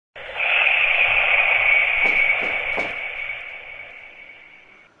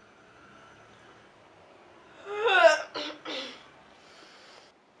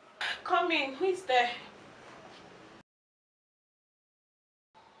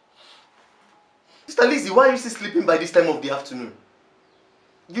Sister Lizzy, why are you still sleeping by this time of the afternoon?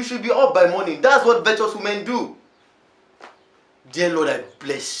 You should be up by morning. That's what virtuous women do. Dear Lord, I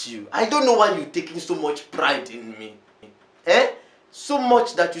bless you. I don't know why you're taking so much pride in me. Eh? So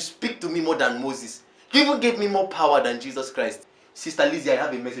much that you speak to me more than Moses. You even gave me more power than Jesus Christ. Sister Lizzy, I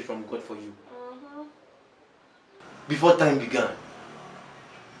have a message from God for you. Before time began,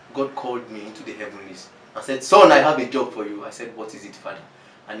 God called me into the heavenlies and said, son, I have a job for you. I said, what is it, Father?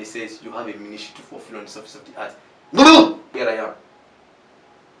 And he says, you have a ministry to fulfill on the surface of the earth. No! Here I am.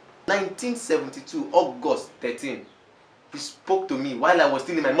 1972, August 13, he spoke to me while I was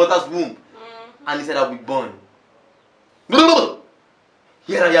still in my mother's womb. And he said, I'll be born. No!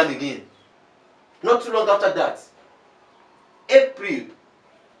 Here I am again. Not too long after that, April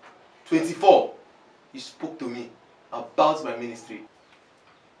 24, he spoke to me about my ministry.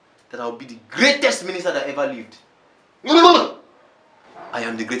 That I will be the greatest minister that ever lived. I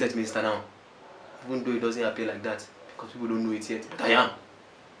am the greatest minister now. Even though it doesn't appear like that, because people don't know it yet, but I am.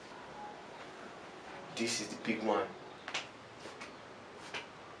 This is the big one.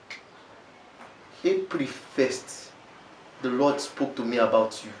 April 1st, the Lord spoke to me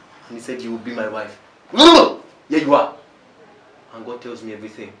about you. And he said, you will be my wife. Here you are. And God tells me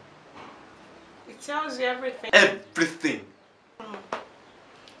everything. It tells you everything. Everything.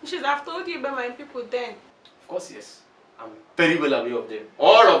 You should have told you about my people then. Of course, yes. I'm very well aware of them.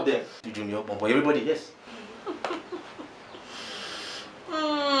 All of them. You Junior, Bombo, everybody, yes.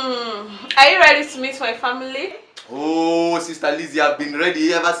 Are you ready to meet my family? Oh, Sister Lizzy, I've been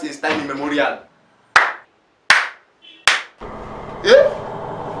ready ever since time immemorial.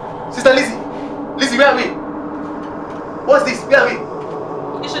 Eh? Sister Lizzy! Lizzy, where are we? What's this? Where are we?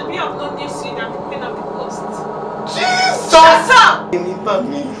 It should be of no use to you that I'm picking up the post. Jesus! Shut up!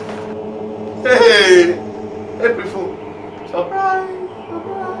 Hey! April Fool. Surprise!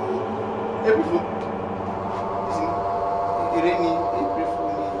 Surprise! April Fool. Listen, April Fool.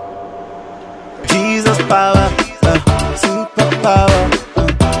 Jesus power, superpower.